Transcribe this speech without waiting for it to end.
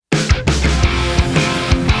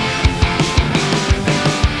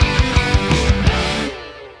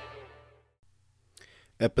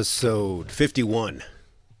Episode 51.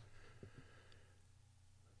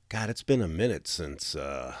 God, it's been a minute since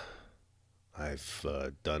I've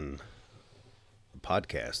done a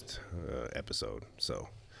podcast episode. So,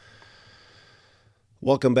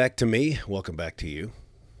 welcome back to me. Welcome back to you.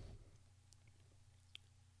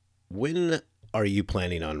 When are you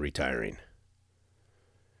planning on retiring?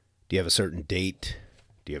 Do you have a certain date?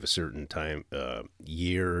 Do you have a certain time,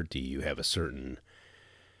 year? Do you have a certain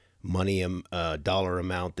money, dollar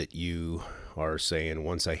amount that you are saying,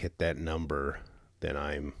 once I hit that number, then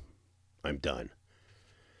I'm done?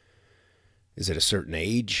 Is it a certain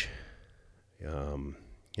age? A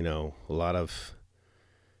lot of,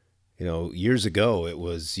 years ago it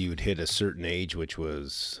was you'd hit a certain age, which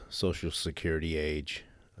was Social Security age.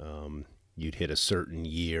 You'd hit a certain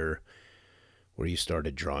year where you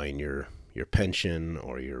started drawing your pension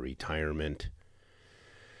or your retirement.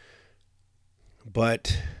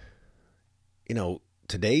 But,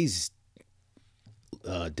 today's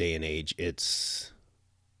day and age, it's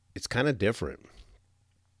kind of different.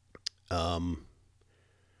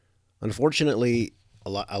 Unfortunately, a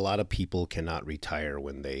lot of people cannot retire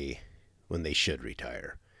when they should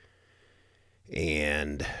retire,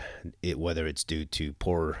 and whether it's due to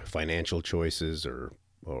poor financial choices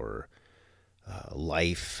or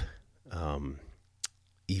life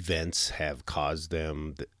events have caused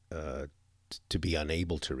them to be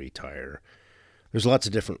unable to retire. There's lots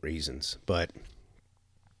of different reasons, but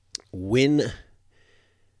when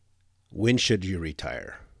should you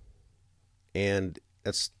retire? And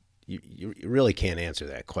that's you really can't answer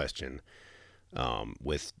that question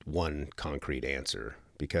with one concrete answer,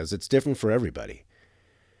 because it's different for everybody.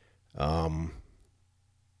 I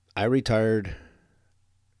retired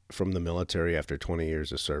from the military after 20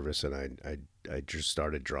 years of service, and I just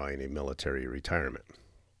started drawing a military retirement,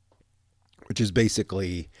 which is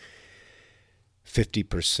basically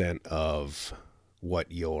 50% of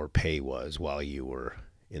what your pay was while you were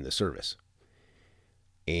in the service.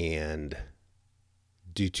 And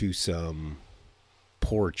due to some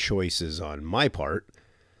poor choices on my part,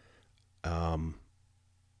 I'm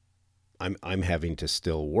having to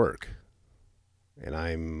still work, and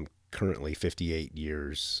I'm currently 58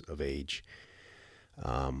 years of age,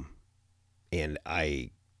 and I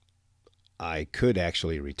could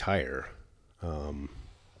actually retire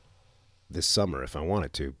this summer if I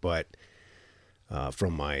wanted to, but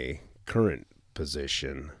from my current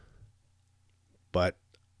position. But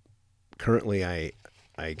currently I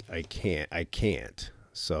can't.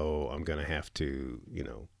 So I'm going to have to,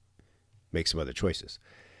 make some other choices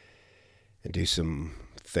and do some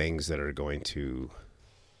things that are going to,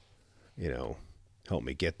 help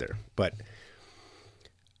me get there. But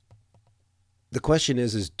the question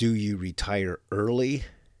is do you retire early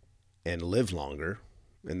and live longer?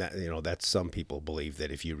 And that's, some people believe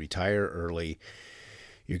that if you retire early,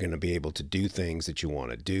 you're going to be able to do things that you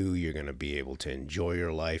want to do. You're going to be able to enjoy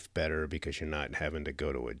your life better because you're not having to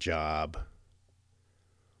go to a job.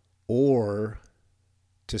 Or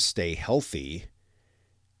to stay healthy,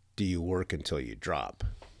 do you work until you drop?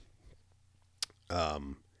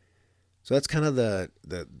 So that's kind of the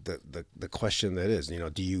question that is,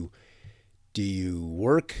 do you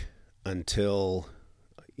work until,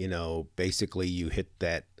 basically you hit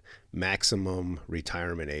that maximum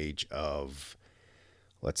retirement age of,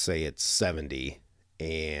 let's say it's 70,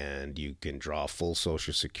 and you can draw full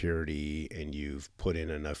Social Security, and you've put in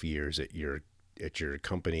enough years at your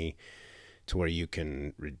company to where you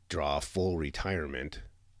can draw full retirement,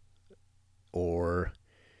 and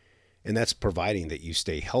that's providing that you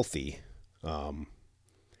stay healthy.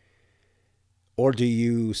 Or do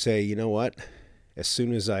you say, you know what, as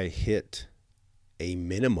soon as I hit a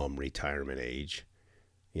minimum retirement age,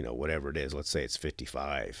 whatever it is, let's say it's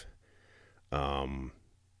 55, and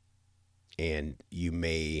you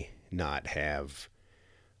may not have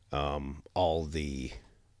all the,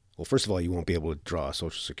 well, first of all, you won't be able to draw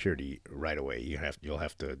Social Security right away. You'll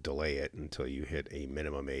have to delay it until you hit a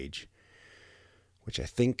minimum age, which I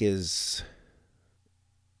think is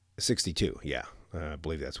 62. Yeah, I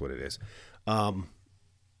believe that's what it is. And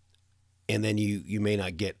then you may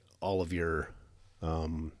not get all of your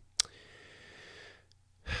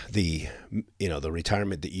the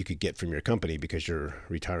retirement that you could get from your company because you're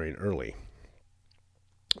retiring early.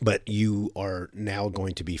 But you are now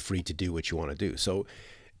going to be free to do what you want to do. So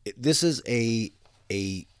this is a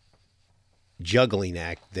juggling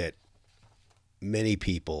act that many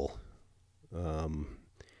people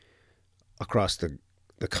across the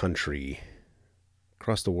country,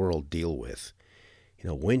 across the world deal with.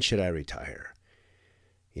 When should I retire?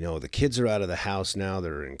 The kids are out of the house now,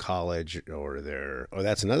 they're in college, or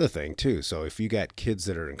that's another thing too. So if you got kids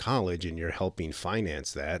that are in college and you're helping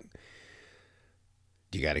finance that,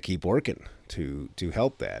 you got to keep working to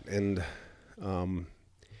help that. And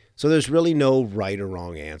so there's really no right or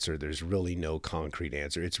wrong answer. There's really no concrete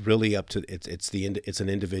answer. It's really up to it's an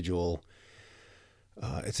individual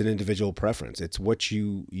preference. It's what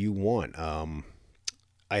you want.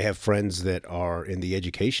 I have friends that are in the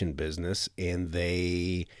education business, and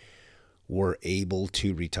they were able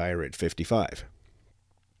to retire at 55.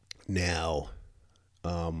 Now,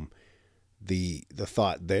 the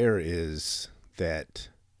thought there is that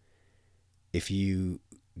if you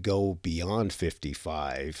go beyond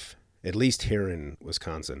 55, at least here in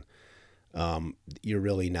Wisconsin, you're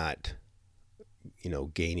really not,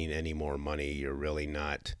 gaining any more money. You're really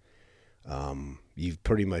not. You've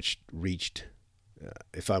pretty much reached.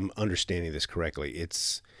 If I'm understanding this correctly,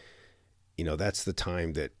 it's, that's the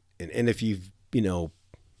time that, and if you've,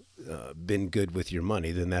 been good with your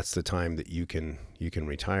money, then that's the time that you can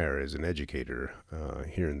retire as an educator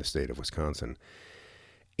here in the state of Wisconsin.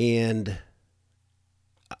 And,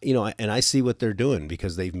 and I see what they're doing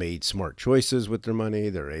because they've made smart choices with their money.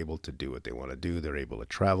 They're able to do what they want to do. They're able to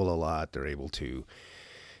travel a lot. They're able to,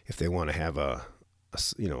 if they want to have a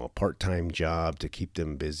part-time job to keep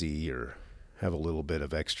them busy or have a little bit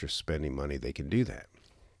of extra spending money, they can do that.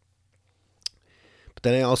 But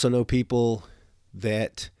then I also know people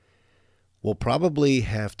that will probably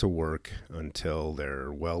have to work until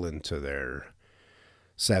they're well into their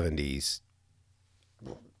 70s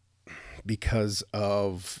because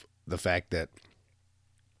of the fact that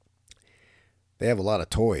they have a lot of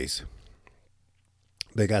toys.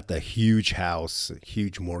 They got the huge house,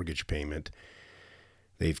 huge mortgage payment.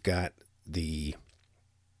 They've got the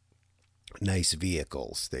nice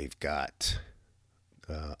vehicles. They've got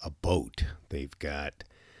a boat. They've got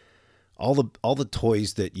all the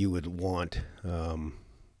toys that you would want.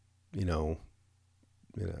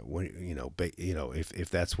 If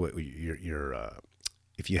that's what your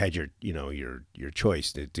if you had your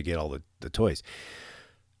choice to get all the toys.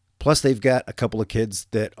 Plus, they've got a couple of kids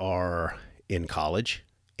that are in college,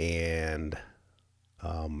 and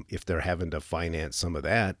if they're having to finance some of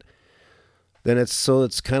that, then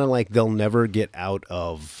it's kind of like they'll never get out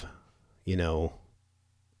of, they'll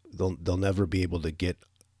never be able to get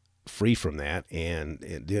free from that, and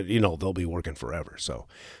they'll be working forever. So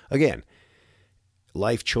again,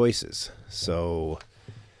 life choices. So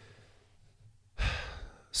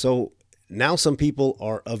now some people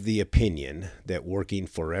are of the opinion that working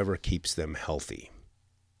forever keeps them healthy.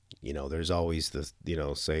 There's always this,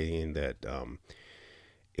 saying that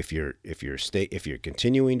if you're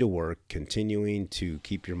continuing to work, continuing to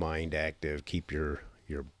keep your mind active, keep your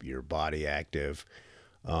body active,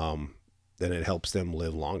 then it helps them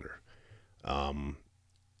live longer.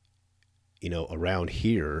 Around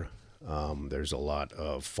here, there's a lot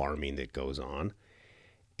of farming that goes on,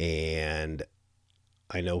 and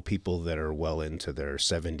I know people that are well into their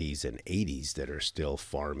 70s and 80s that are still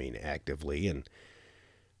farming actively, and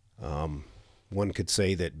one could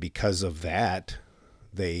say that because of that,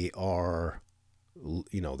 they are,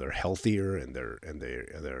 they're healthier, and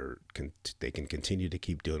they can continue to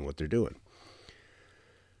keep doing what they're doing.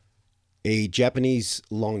 A Japanese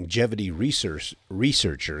longevity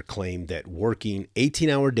researcher claimed that working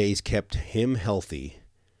 18-hour days kept him healthy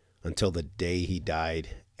until the day he died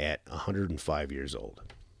at 105 years old.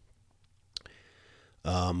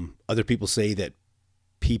 Other people say that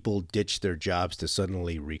people ditch their jobs to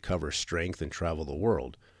suddenly recover strength and travel the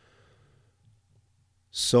world.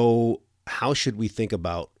 So how should we think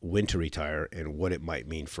about when to retire and what it might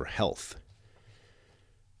mean for health?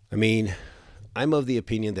 I mean, I'm of the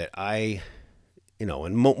opinion that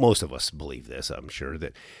and most of us believe this, I'm sure,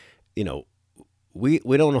 that, we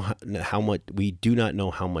don't know how much, we do not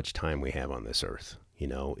know how much time we have on this earth.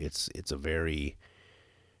 It's a very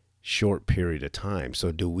short period of time.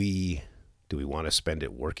 So do we want to spend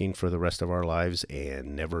it working for the rest of our lives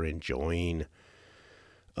and never enjoying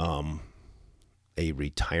a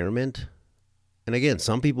retirement? And again,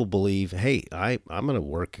 some people believe, hey, I'm going to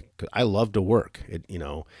work. I love to work.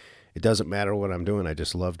 It doesn't matter what I'm doing. I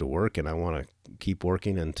just love to work, and I want to keep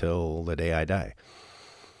working until the day I die.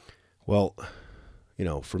 Well,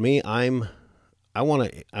 for me, I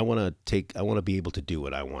want to be able to do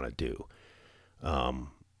what I want to do.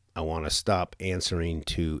 I want to stop answering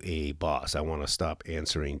to a boss. I want to stop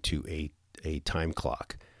answering to a time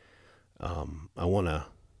clock. I want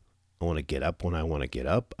to get up when I want to get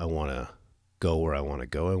up. I want to go where I want to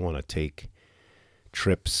go. I want to take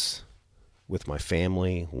trips with my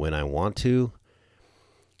family when I want to.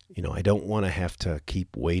 I don't want to have to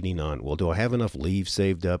keep waiting on, well, do I have enough leave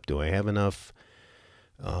saved up? Do I have enough,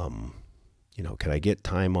 can I get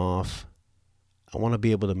time off? I want to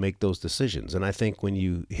be able to make those decisions. And I think when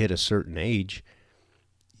you hit a certain age,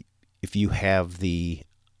 if you have the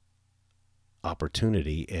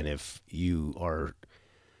opportunity and if you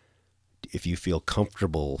feel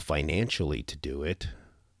comfortable financially to do it,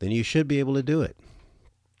 then you should be able to do it.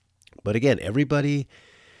 But again, everybody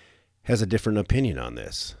has a different opinion on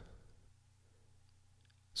this.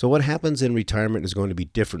 So what happens in retirement is going to be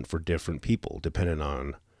different for different people, depending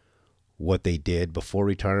on what they did before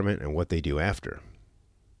retirement and what they do after.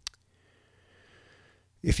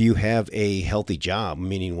 If you have a healthy job,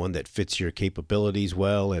 meaning one that fits your capabilities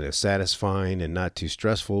well and is satisfying and not too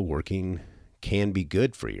stressful, working can be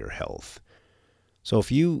good for your health. So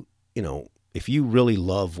if you really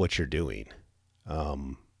love what you're doing,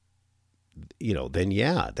 then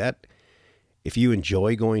if you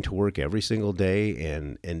enjoy going to work every single day,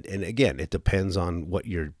 and again, it depends on what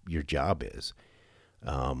your job is,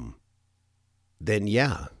 then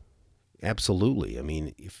yeah, absolutely. I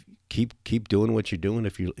mean, if keep doing what you're doing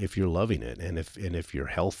if you're loving it, and if you're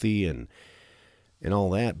healthy and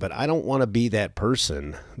all that. But I don't want to be that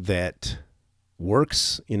person that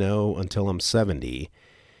works, until I'm 70,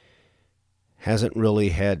 hasn't really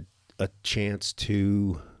had a chance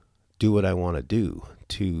to do what I want to do,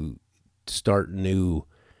 to start new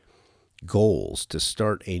goals, to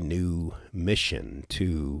start a new mission,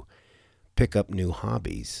 to pick up new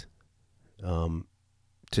hobbies,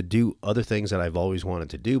 to do other things that I've always wanted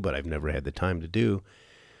to do, but I've never had the time to do.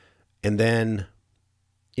 And then,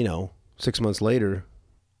 6 months later,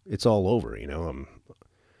 it's all over. I'm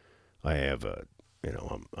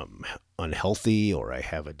unhealthy, or I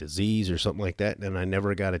have a disease or something like that, and I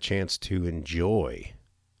never got a chance to enjoy,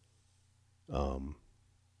 a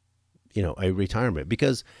retirement,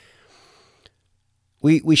 because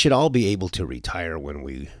we should all be able to retire when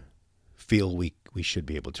we feel we should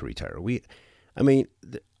be able to retire.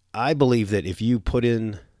 I believe that if you put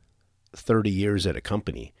in 30 years at a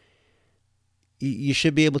company, you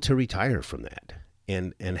should be able to retire from that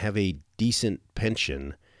and have a decent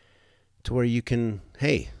pension to where you can,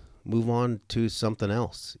 move on to something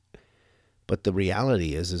else. But the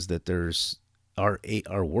reality is that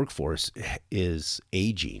our workforce is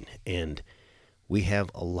aging, and we have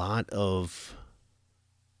a lot of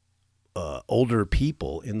older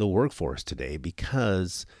people in the workforce today,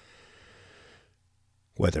 because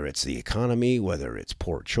whether it's the economy, whether it's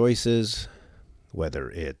poor choices, whether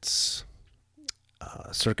it's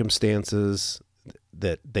circumstances,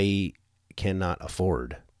 that they cannot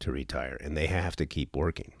afford to retire and they have to keep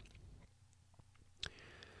working.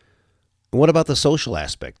 What about the social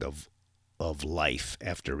aspect of life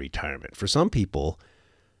after retirement? For some people,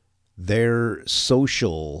 their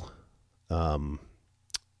social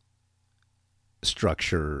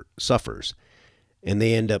structure suffers, and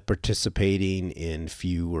they end up participating in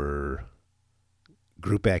fewer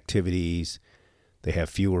group activities. They have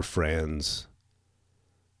fewer friends.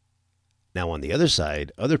 Now, on the other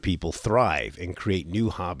side, other people thrive and create new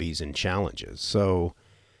hobbies and challenges. So,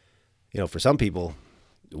 for some people,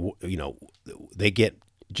 they get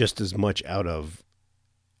just as much out of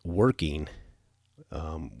working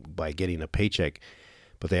by getting a paycheck,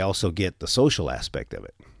 but they also get the social aspect of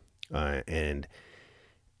it.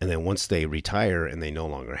 And then once they retire and they no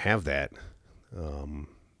longer have that,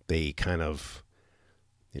 they kind of,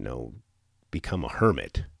 become a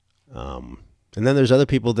hermit. And then there's other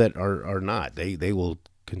people that are not. They will,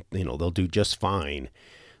 they'll do just fine.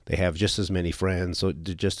 They have just as many friends, so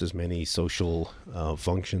just as many social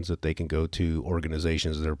functions that they can go to,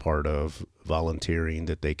 organizations they're part of, volunteering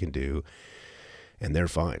that they can do, and they're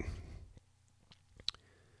fine.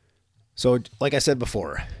 So, like I said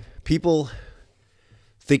before, people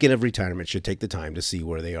thinking of retirement should take the time to see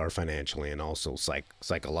where they are financially and also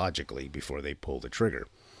psychologically before they pull the trigger.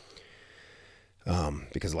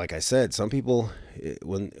 Because like I said, some people,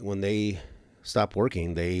 when they stop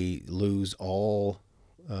working, they lose all,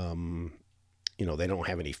 they don't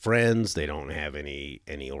have any friends. They don't have any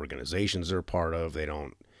organizations they're part of. They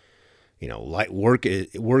don't, work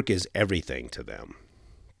is everything to them.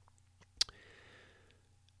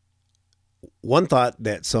 One thought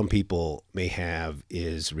that some people may have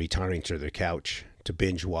is retiring to their couch to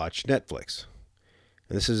binge watch Netflix.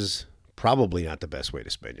 And this is probably not the best way to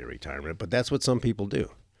spend your retirement, but that's what some people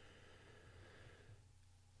do.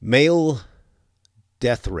 Male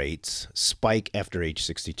death rates spike after age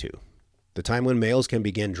 62, the time when males can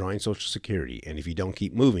begin drawing Social Security. And if you don't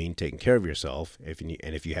keep moving, taking care of yourself, if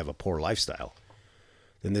you have a poor lifestyle,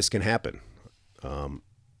 then this can happen.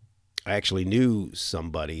 I actually knew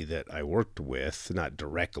somebody that I worked with, not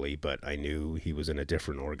directly, but I knew he was in a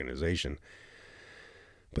different organization.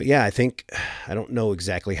 But yeah, I don't know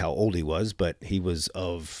exactly how old he was, but he was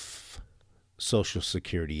of Social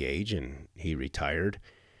Security age and he retired.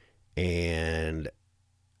 And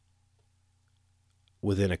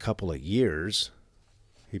within a couple of years,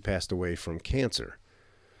 he passed away from cancer.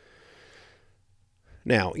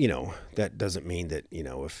 Now, that doesn't mean that,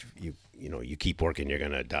 if you keep working, you're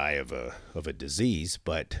going to die of a disease.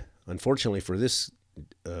 But unfortunately for this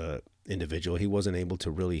individual, he wasn't able to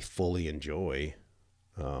really fully enjoy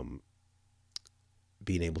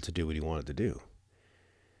being able to do what he wanted to do.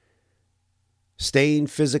 Staying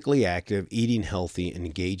physically active, eating healthy, and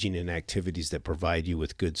engaging in activities that provide you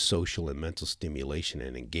with good social and mental stimulation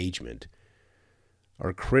and engagement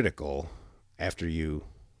are critical after you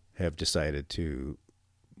have decided to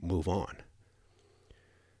move on.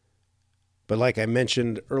 But like I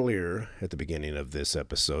mentioned earlier at the beginning of this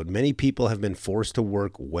episode, many people have been forced to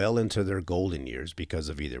work well into their golden years because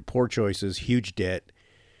of either poor choices, huge debt,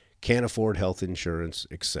 can't afford health insurance,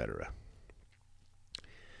 etc.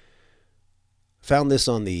 Found this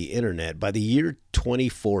on the internet. By the year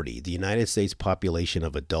 2040, the United States population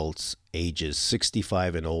of adults ages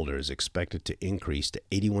 65 and older is expected to increase to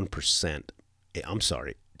 81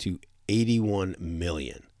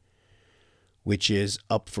 million, which is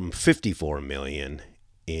up from 54 million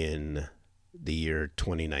in the year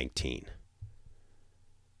 2019.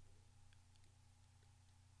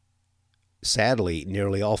 Sadly,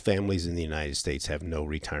 nearly all families in the United States have no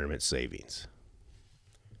retirement savings.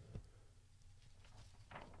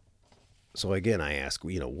 So again, I ask,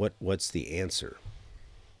 what's the answer?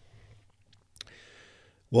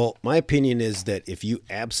 Well, my opinion is that if you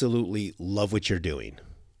absolutely love what you're doing,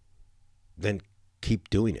 then keep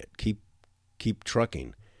doing it. Keep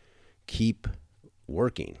trucking. Keep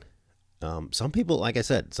working. Some people, like I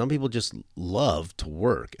said, some people just love to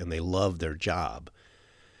work and they love their job.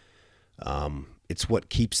 It's what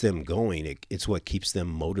keeps them going. It's what keeps them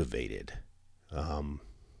motivated.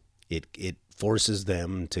 It forces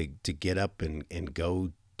them to get up and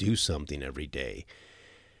go do something every day,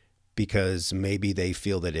 because maybe they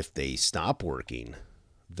feel that if they stop working,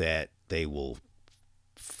 that they will,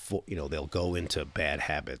 they'll go into bad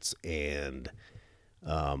habits and,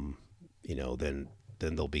 then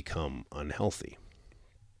they'll become unhealthy.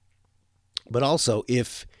 But also,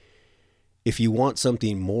 if you want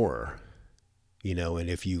something more, and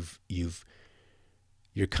if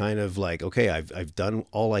you're kind of like, okay, I've done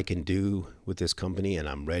all I can do with this company, and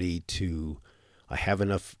I'm ready to. I have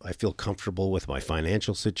enough. I feel comfortable with my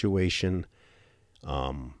financial situation.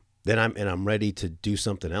 Then I'm ready to do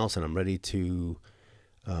something else, and I'm ready to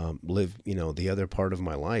live, the other part of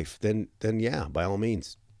my life. Then yeah, by all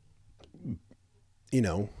means,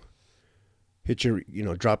 hit your,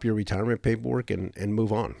 drop your retirement paperwork and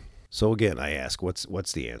move on. So again, I ask,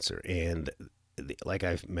 what's the answer? And like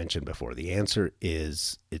I've mentioned before, the answer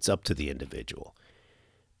is it's up to the individual.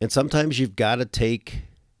 And sometimes you've got to take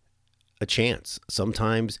a chance.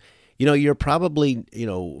 Sometimes, you're probably,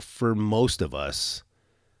 for most of us,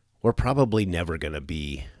 we're probably never going to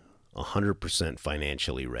be 100%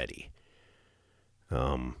 financially ready.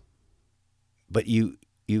 But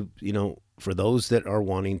for those that are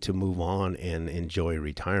wanting to move on and enjoy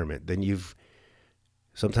retirement, then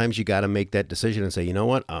sometimes you got to make that decision and say, you know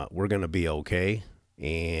what, we're going to be okay.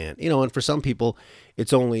 And, and for some people,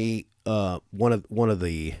 it's only one of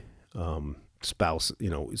the spouse,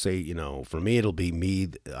 say, for me, it'll be me.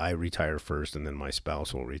 I retire first, and then my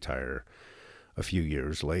spouse will retire a few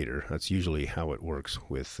years later. That's usually how it works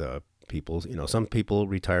with people. Some people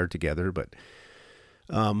retire together, but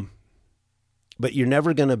you're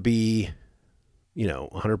never going to be,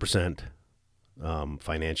 100%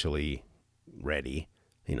 financially ready.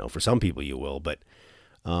 For some people you will, but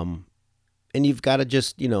and you've got to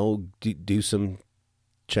just, do some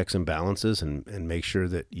checks and balances and make sure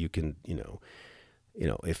that you can,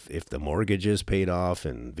 if the mortgage is paid off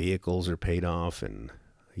and vehicles are paid off and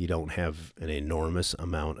you don't have an enormous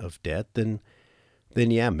amount of debt, then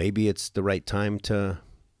yeah, maybe it's the right time to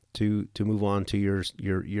move on to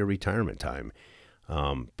your retirement time.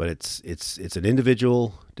 But it's an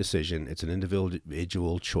individual decision. It's an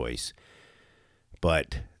individual choice.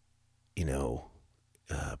 But,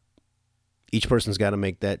 each person's got to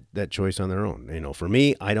make that choice on their own. For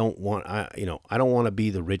me, I don't want to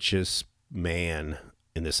be the richest man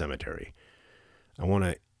in the cemetery. I want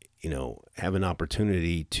to, have an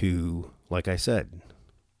opportunity to, like I said,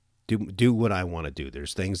 do what I want to do.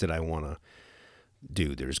 There's things that I want to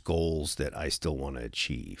do. There's goals that I still want to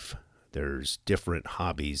achieve. There's different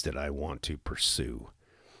hobbies that I want to pursue.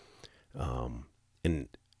 And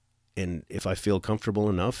if I feel comfortable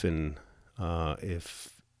enough, and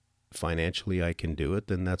if financially I can do it,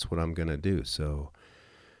 then that's what I'm going to do. So,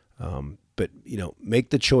 but make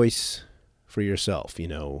the choice for yourself.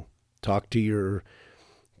 Talk to your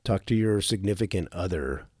significant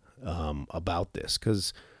other about this,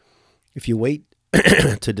 because if you wait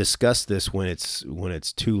to discuss this when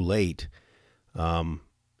it's too late, and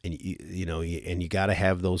you got to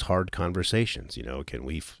have those hard conversations. Can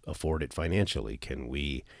we afford it financially? Can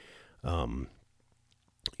we,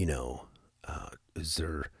 is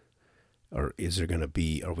there going to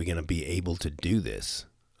be? Are we going to be able to do this?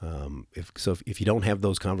 If you don't have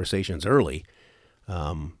those conversations early,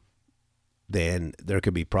 then there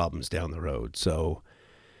could be problems down the road. So,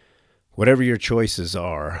 whatever your choices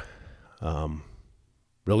are,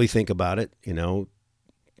 really think about it.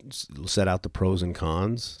 Set out the pros and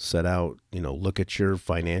cons. Look at your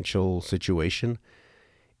financial situation,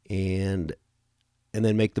 and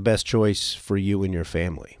then make the best choice for you and your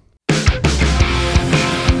family.